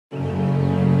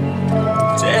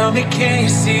tell me, can you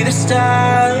see the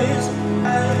stars?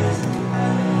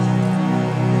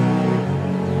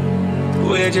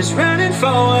 We're just running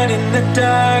forward in the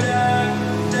dark.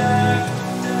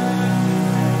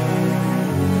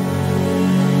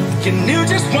 You knew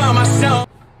just what my soul.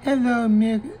 Hello,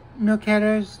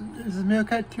 Meerkatters. This is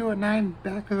Meerkat209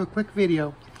 back with a quick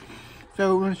video.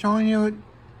 So I'm showing you.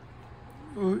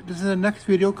 This is the next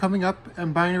video coming up.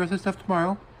 I'm buying the rest of the stuff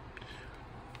tomorrow.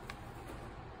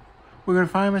 We're gonna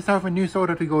find myself a new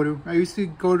soda to go to. I used to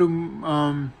go to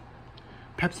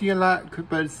Pepsi a lot,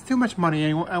 but it's too much money.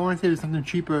 I want to say there's something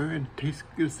cheaper and tastes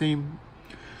the same.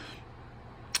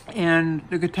 And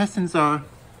the contestants are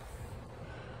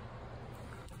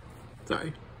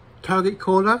Target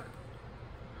Cola,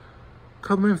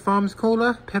 Cumberland Farms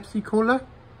Cola, Pepsi Cola,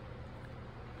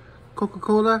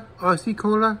 Coca-Cola, RC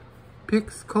Cola,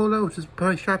 Pix Cola, which is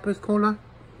probably Shoppers Cola,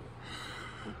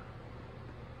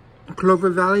 Clover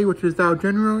Valley, which is Dow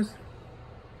Generals,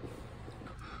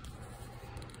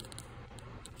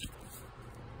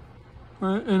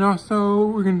 and also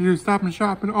we're going to do Stop and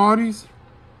Shop and Aldi's,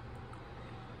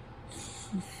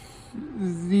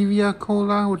 Zevia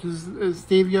Cola, which is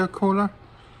Stevia Cola,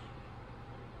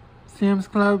 Sam's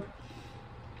Club,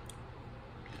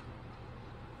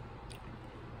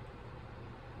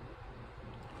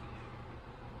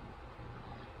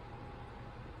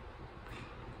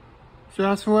 so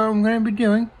that's what I'm going to be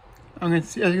doing.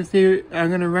 As you can see, I'm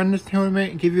going to run this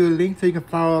tournament and give you a link so you can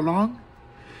follow along.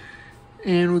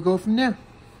 And we'll go from there.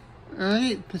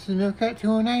 Alright, this is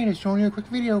Meerkat209. Just showing you a quick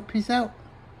video. Peace out.